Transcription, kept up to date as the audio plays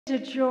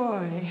It's a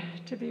joy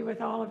to be with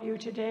all of you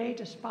today,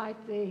 despite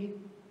the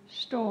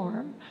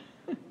storm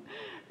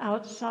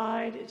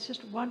outside. It's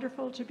just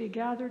wonderful to be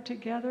gathered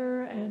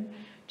together and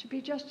to be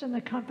just in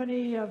the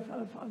company of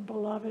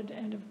beloved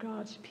and of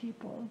God's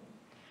people.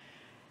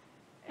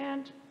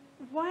 And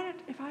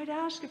if I'd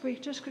ask if we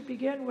just could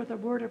begin with a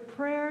word of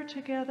prayer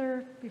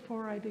together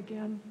before I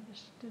begin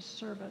this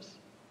service.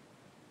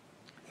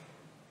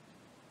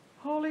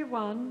 Holy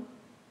One,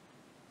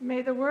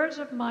 may the words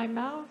of my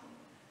mouth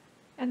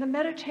and the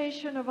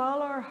meditation of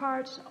all our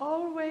hearts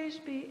always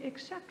be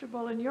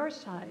acceptable in your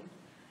sight,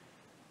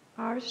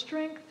 our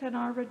strength and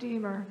our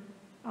Redeemer.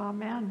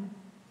 Amen.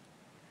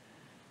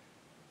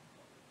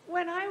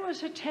 When I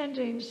was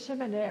attending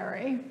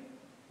seminary,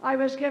 I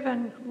was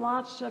given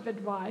lots of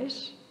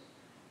advice.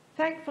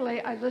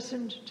 Thankfully, I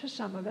listened to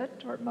some of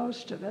it, or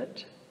most of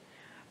it.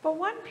 But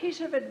one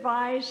piece of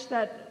advice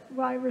that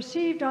I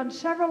received on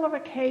several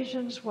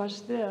occasions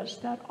was this,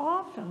 that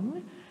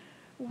often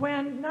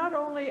when not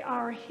only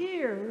our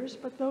hearers,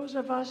 but those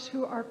of us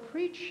who are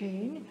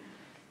preaching,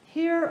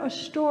 hear a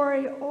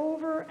story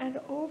over and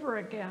over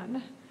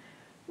again,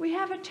 we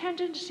have a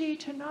tendency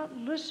to not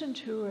listen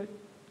to it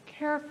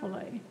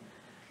carefully.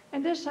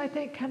 And this, I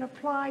think, can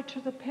apply to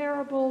the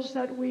parables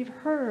that we've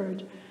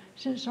heard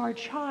since our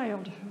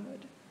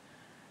childhood.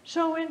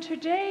 So in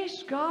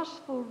today's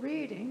gospel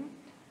reading,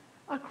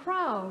 a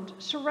crowd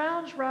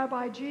surrounds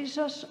Rabbi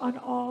Jesus on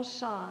all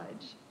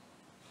sides.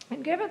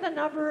 And given the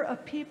number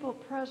of people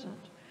present,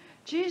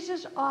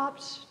 Jesus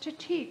opts to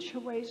teach a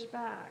ways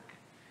back.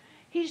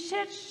 He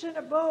sits in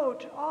a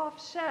boat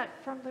offset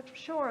from the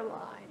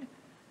shoreline,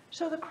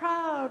 so the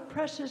crowd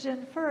presses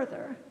in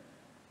further.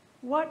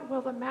 What will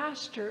the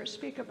Master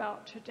speak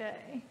about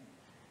today?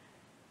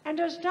 And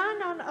as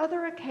done on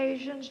other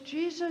occasions,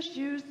 Jesus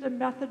used the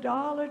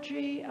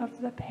methodology of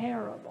the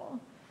parable.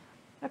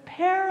 A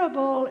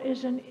parable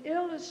is an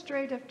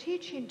illustrative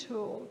teaching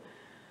tool,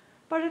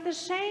 but at the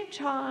same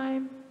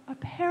time, a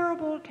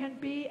parable can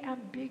be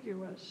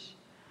ambiguous.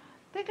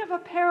 Think of the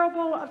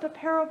parable of the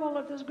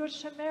Good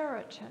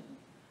Samaritan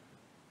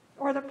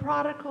or the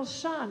prodigal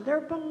son.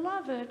 They're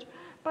beloved,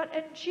 but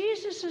in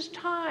Jesus'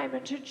 time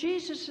and to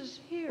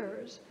Jesus'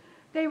 hearers,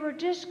 they were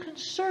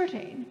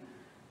disconcerting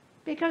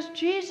because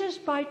Jesus,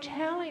 by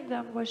telling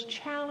them, was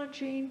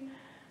challenging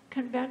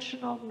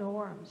conventional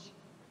norms.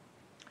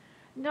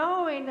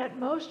 Knowing that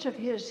most of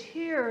his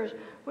hearers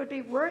would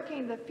be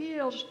working the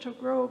fields to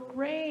grow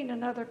grain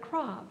and other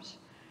crops,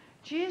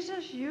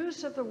 Jesus'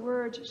 use of the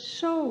words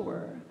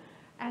sower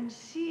and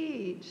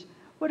seeds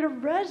would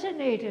have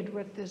resonated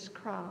with this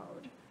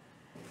crowd.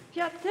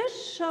 Yet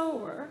this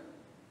sower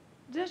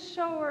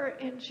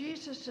in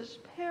Jesus'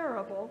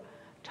 parable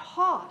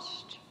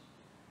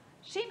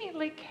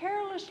seemingly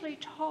carelessly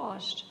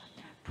tossed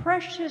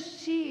precious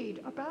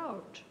seed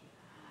about,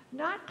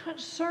 not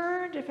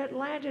concerned if it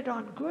landed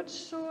on good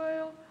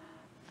soil,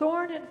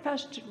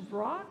 thorn-infested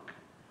rock,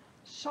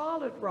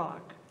 solid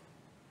rock.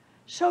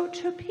 So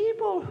to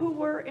people who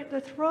were in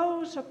the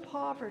throes of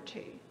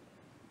poverty,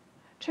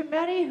 to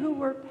many who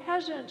were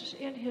peasants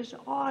in his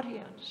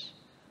audience,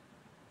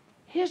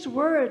 his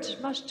words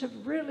must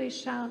have really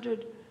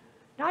sounded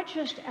not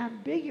just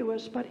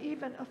ambiguous, but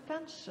even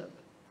offensive.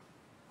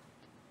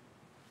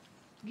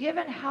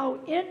 Given how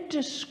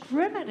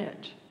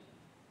indiscriminate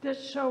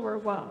this sower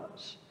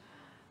was,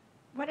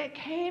 when it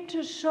came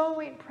to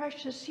sowing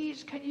precious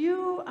seeds, can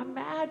you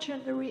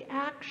imagine the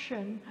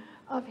reaction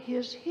of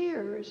his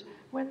hearers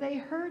when they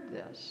heard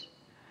this?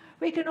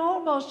 We can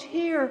almost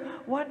hear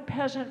one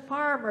peasant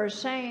farmer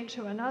saying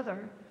to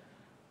another,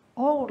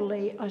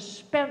 "Only a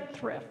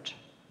spendthrift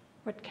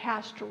would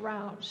cast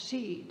around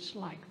seeds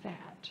like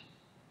that."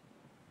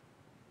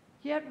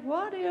 Yet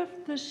what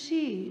if the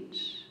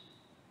seeds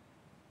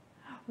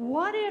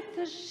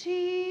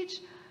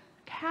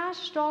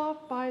cast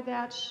off by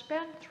that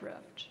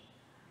spendthrift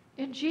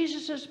in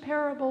Jesus'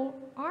 parable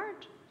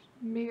aren't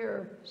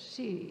mere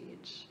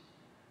seeds?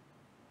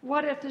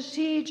 What if the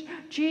seeds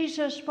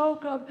Jesus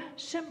spoke of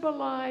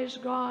symbolize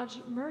God's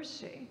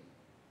mercy?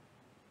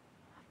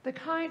 The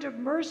kind of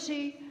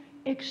mercy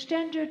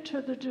extended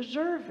to the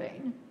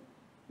deserving,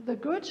 the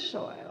good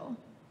soil,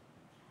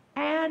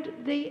 and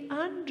the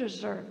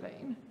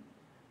undeserving,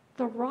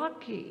 the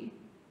rocky,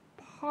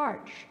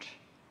 parched,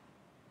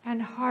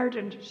 and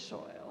hardened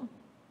soil.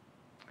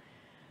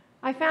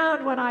 I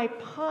found when I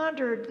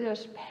pondered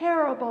this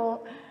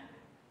parable,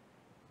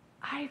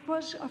 I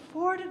was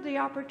afforded the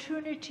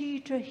opportunity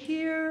to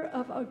hear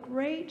of a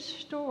great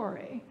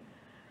story,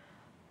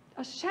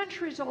 a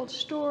centuries-old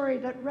story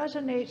that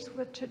resonates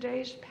with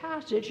today's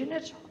passage, and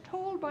it's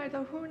told by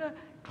the Huna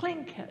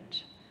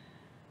Tlingit.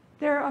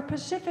 They're a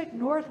Pacific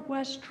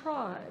Northwest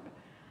tribe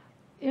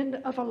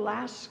of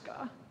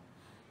Alaska,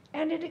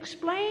 and it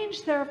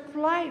explains their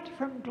flight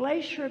from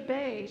Glacier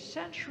Bay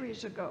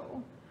centuries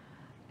ago.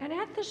 And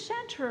at the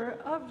center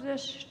of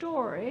this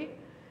story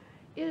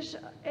is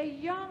a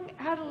young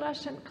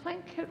adolescent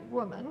Tlingit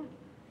woman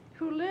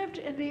who lived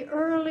in the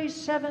early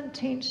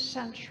 17th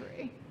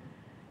century.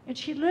 And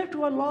she lived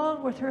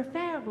along with her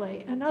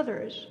family and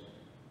others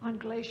on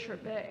Glacier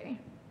Bay.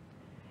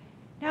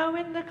 Now,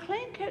 in the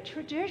Tlingit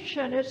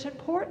tradition, it's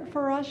important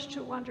for us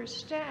to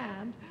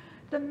understand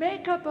the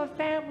makeup of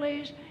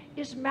families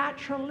is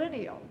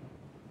matrilineal,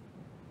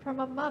 from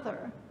a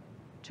mother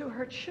to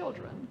her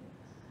children.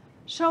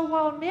 So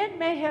while men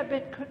may have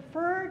been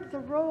conferred the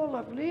role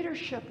of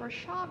leadership or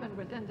shaman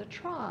within the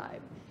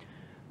tribe,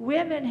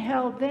 women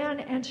held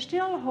then and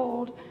still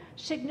hold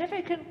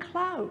significant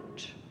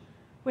clout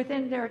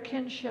within their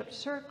kinship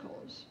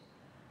circles.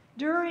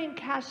 During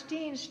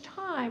Castine's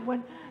time,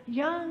 when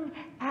young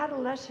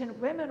adolescent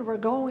women were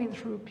going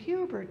through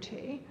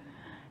puberty,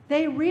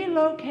 they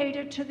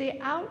relocated to the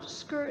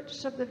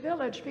outskirts of the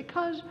village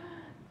because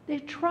the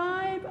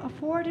tribe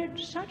afforded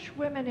such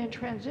women in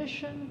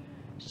transition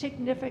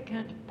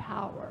significant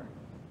power.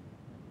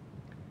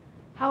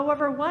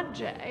 However, one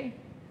day,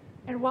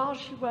 and while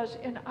she was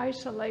in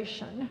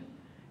isolation,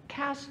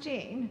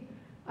 Castine,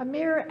 a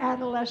mere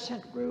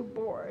adolescent, grew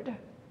bored.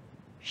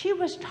 She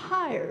was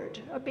tired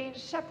of being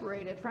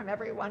separated from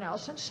everyone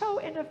else, and so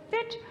in a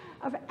fit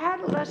of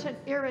adolescent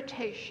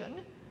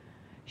irritation,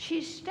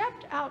 she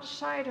stepped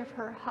outside of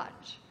her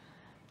hut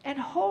and,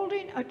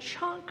 holding a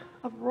chunk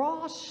of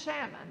raw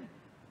salmon,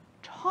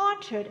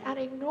 taunted an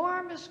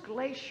enormous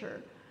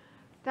glacier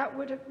that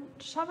would have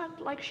summoned,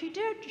 like she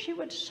did, she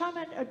would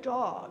summon a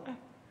dog.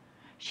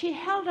 She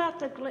held out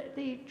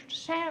the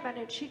salmon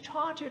and she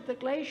taunted the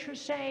glacier,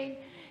 saying,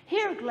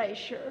 here,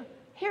 glacier,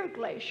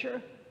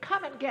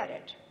 come and get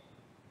it.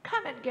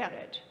 Come and get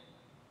it.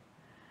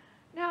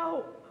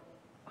 Now,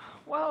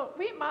 while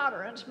we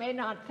moderns may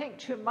not think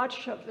too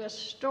much of this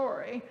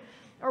story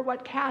or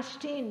what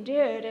Castine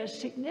did as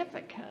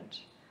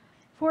significant,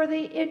 for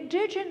the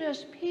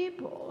indigenous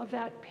people of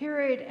that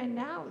period and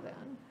now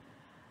then,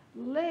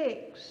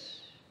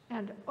 lakes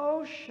and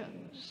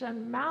oceans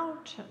and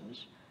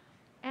mountains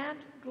and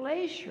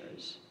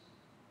glaciers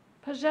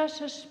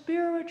possess a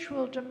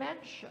spiritual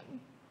dimension.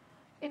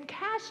 In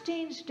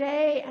Castine's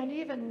day and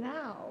even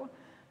now,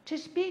 to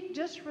speak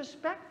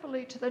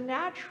disrespectfully to the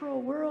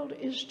natural world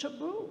is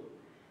taboo,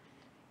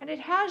 and it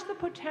has the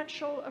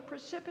potential of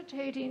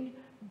precipitating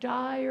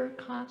dire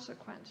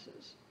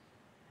consequences.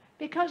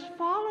 Because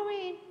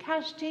following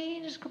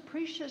Castine's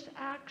capricious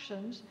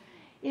actions,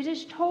 it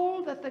is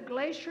told that the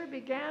glacier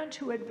began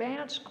to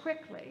advance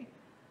quickly.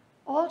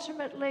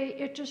 Ultimately,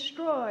 it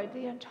destroyed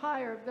the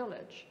entire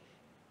village.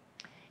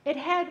 It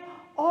had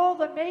all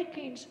the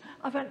makings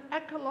of an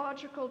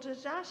ecological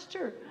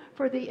disaster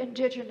for the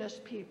indigenous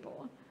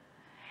people.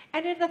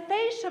 And in the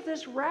face of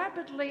this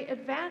rapidly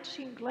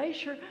advancing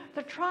glacier,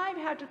 the tribe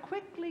had to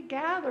quickly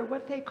gather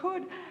what they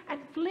could and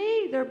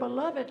flee their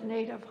beloved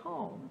native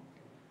home.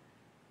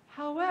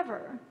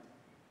 However,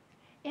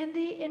 in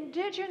the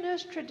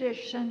indigenous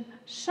tradition,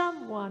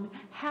 someone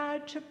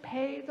had to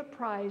pay the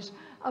price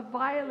of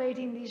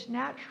violating these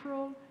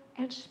natural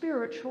and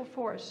spiritual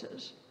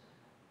forces.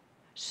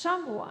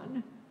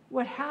 Someone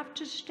would have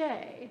to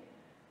stay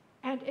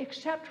and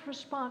accept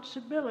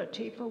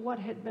responsibility for what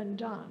had been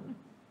done.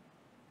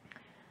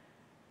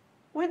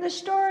 When the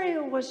story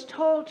was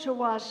told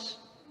to us,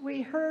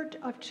 we heard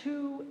of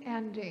two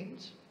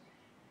endings.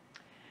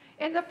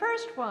 In the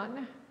first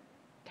one,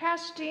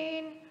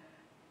 Castine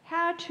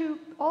had to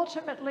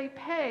ultimately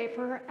pay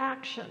for her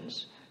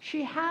actions.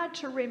 She had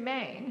to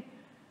remain,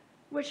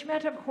 which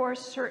meant, of course,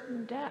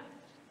 certain death.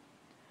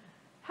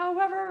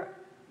 However,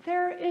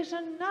 there is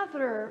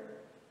another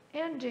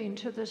ending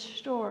to this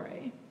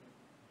story.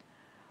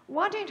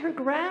 Wanting her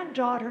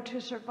granddaughter to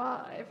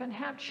survive and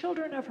have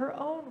children of her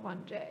own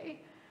one day,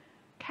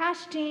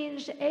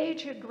 Castine's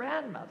aged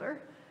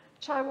grandmother,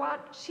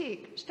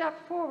 Chaiwat-Sik,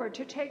 stepped forward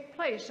to take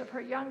place of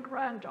her young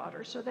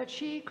granddaughter so that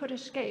she could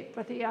escape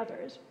with the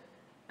others.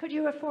 Could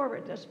you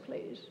forward this,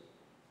 please?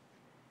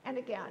 And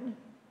again.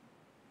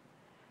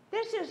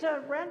 This is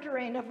a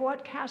rendering of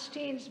what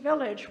Castine's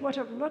village would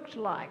have looked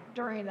like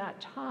during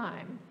that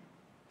time.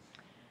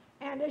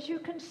 And as you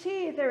can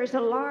see, there is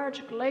a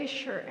large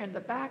glacier in the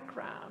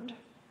background.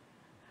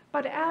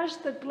 But as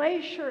the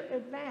glacier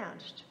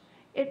advanced,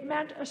 it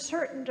meant a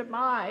certain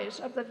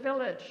demise of the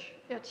village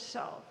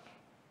itself.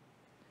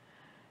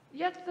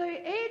 Yet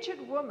the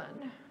aged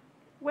woman,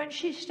 when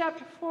she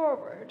stepped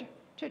forward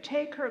to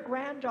take her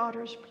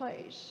granddaughter's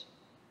place,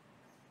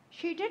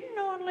 she didn't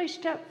only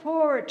step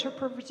forward to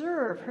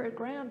preserve her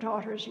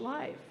granddaughter's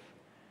life.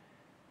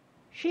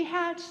 She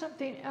had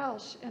something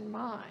else in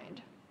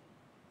mind.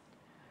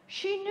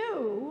 She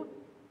knew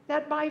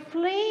that by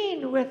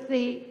fleeing with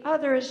the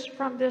others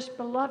from this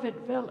beloved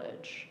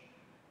village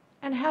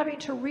and having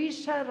to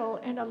resettle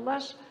in a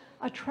less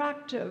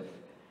attractive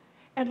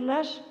and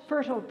less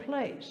fertile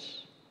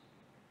place,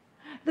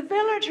 the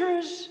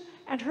villagers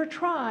and her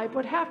tribe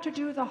would have to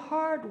do the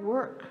hard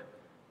work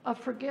of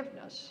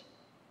forgiveness.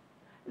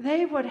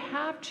 They would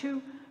have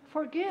to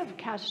forgive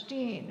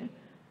Castine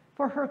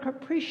for her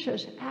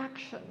capricious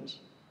actions.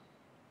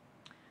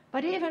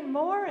 But even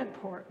more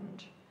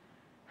important,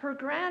 her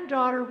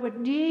granddaughter would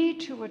need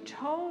to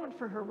atone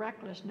for her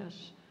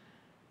recklessness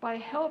by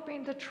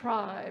helping the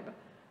tribe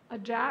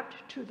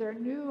adapt to their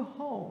new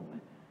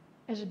home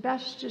as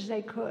best as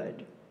they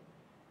could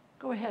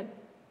Go ahead,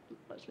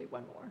 Leslie,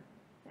 one more.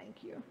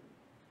 Thank you.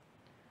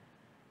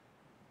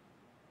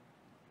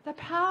 The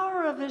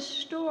power of this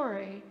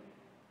story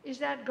is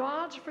that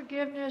God's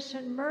forgiveness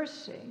and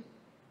mercy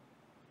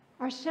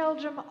are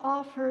seldom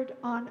offered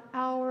on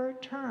our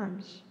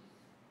terms.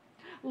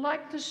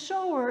 Like the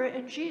sower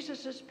in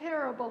Jesus'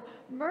 parable,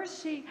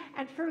 mercy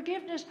and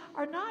forgiveness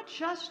are not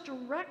just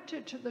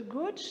directed to the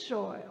good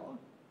soil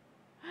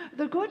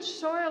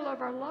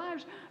of our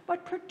lives,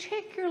 but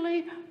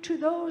particularly to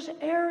those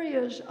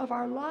areas of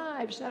our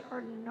lives that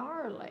are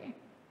gnarly,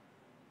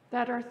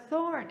 that are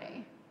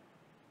thorny,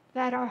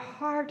 that are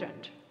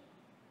hardened,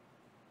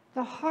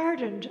 the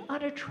hardened,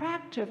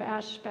 unattractive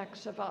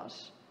aspects of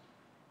us,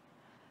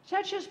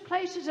 such as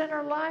places in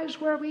our lives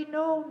where we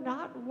know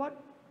not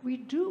what we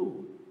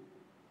do,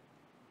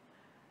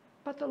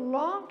 but the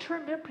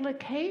long-term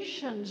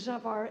implications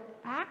of our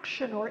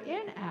action or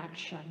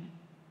inaction,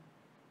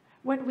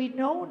 when we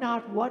know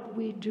not what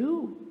we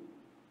do,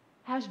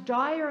 has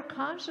dire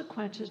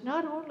consequences,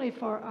 not only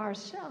for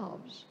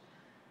ourselves,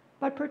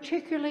 but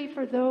particularly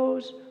for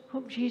those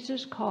whom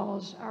Jesus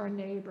calls our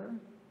neighbor.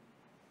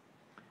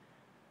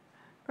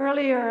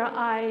 Earlier,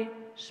 I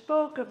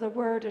spoke of the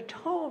word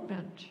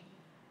atonement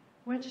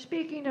when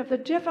speaking of the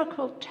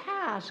difficult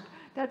task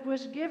that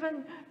was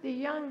given the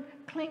young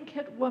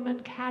Tlingit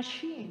woman,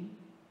 Cashin.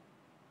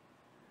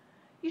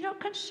 You know,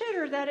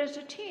 consider that as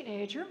a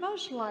teenager,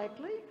 most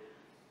likely,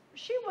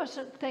 she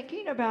wasn't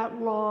thinking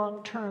about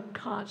long-term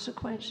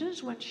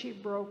consequences when she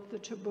broke the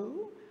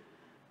taboo.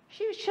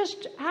 She was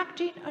just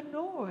acting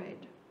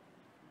annoyed.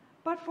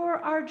 But for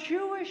our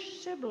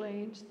Jewish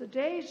siblings, the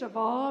days of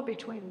awe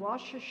between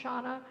Rosh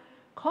Hashanah,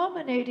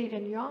 culminating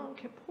in Yom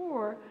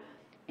Kippur,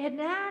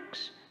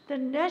 enacts the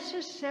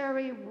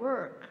necessary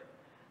work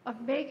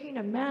of making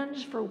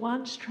amends for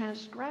one's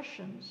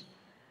transgressions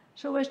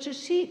so as to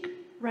seek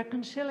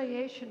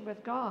reconciliation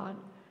with God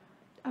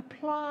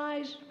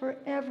applies for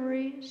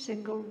every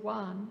single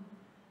one.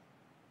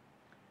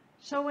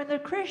 So in the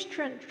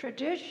Christian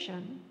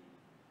tradition,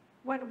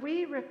 when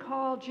we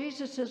recall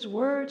Jesus'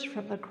 words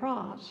from the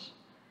cross,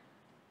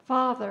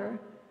 Father,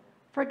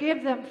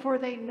 forgive them for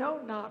they know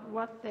not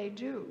what they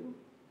do,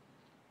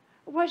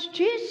 was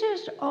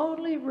Jesus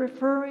only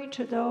referring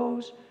to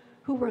those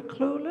who were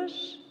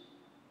clueless,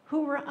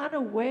 who were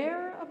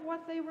unaware of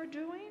what they were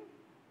doing?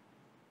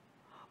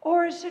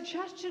 Or as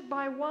suggested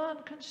by one,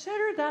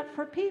 consider that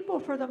for people,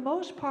 for the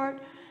most part,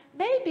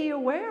 may be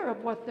aware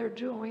of what they're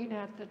doing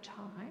at the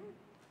time.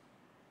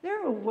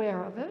 They're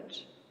aware of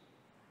it.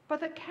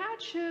 But the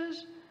catch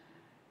is,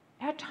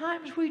 at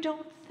times we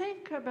don't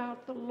think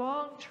about the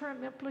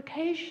long-term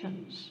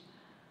implications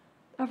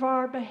of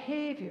our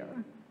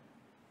behavior,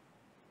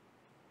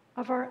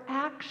 of our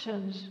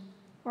actions,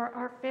 or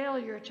our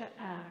failure to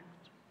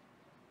act.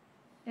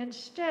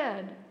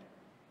 Instead,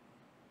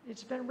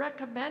 it's been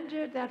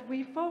recommended that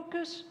we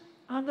focus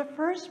on the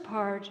first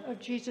part of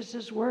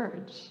Jesus'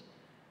 words,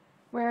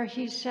 where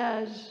he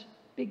says,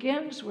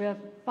 begins with,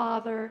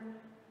 Father,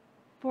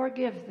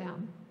 forgive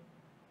them.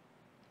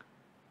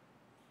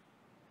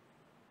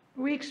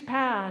 Weeks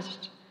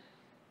passed,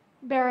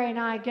 Barry and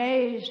I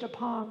gazed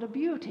upon the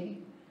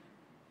beauty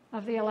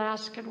of the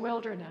Alaskan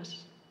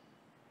wilderness.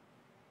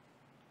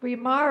 We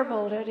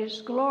marveled at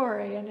its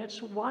glory and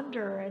its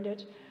wonder and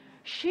its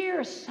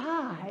sheer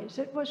size.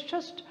 It was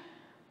just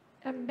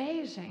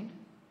amazing.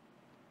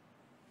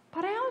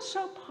 But I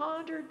also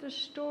pondered the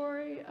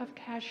story of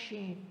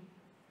Cashin.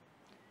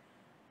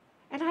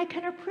 And I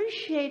can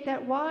appreciate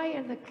that why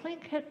in the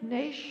Tlingit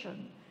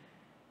nation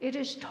it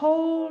is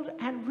told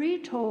and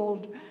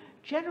retold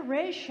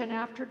generation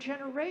after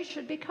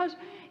generation, because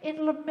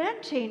in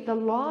lamenting the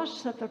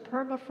loss of the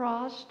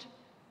permafrost,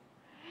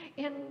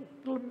 in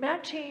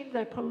lamenting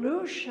the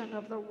pollution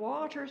of the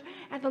waters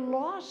and the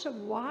loss of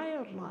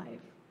wildlife,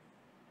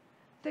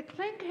 the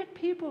Tlingit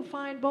people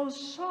find both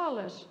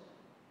solace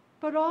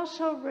but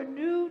also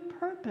renewed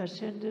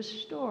purpose in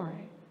this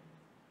story.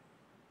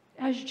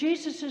 As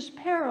Jesus'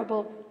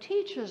 parable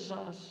teaches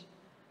us,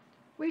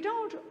 we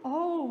don't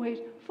always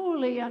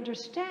fully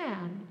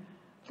understand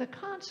the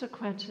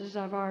consequences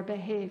of our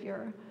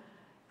behavior,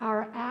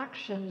 our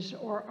actions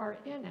or our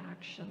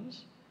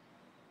inactions.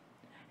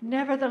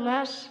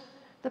 Nevertheless,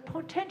 the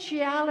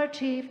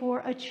potentiality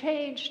for a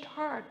changed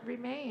heart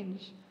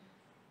remains,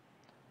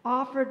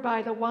 offered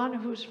by the one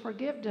whose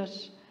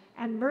forgiveness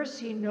and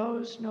mercy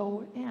knows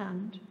no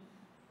end,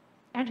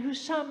 and who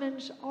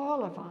summons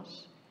all of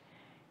us,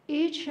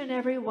 each and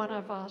every one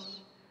of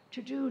us,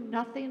 to do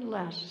nothing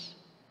less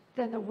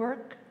than the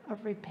work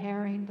of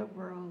repairing the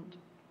world.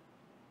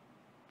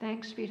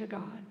 Thanks be to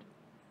God.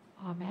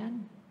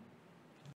 Amen.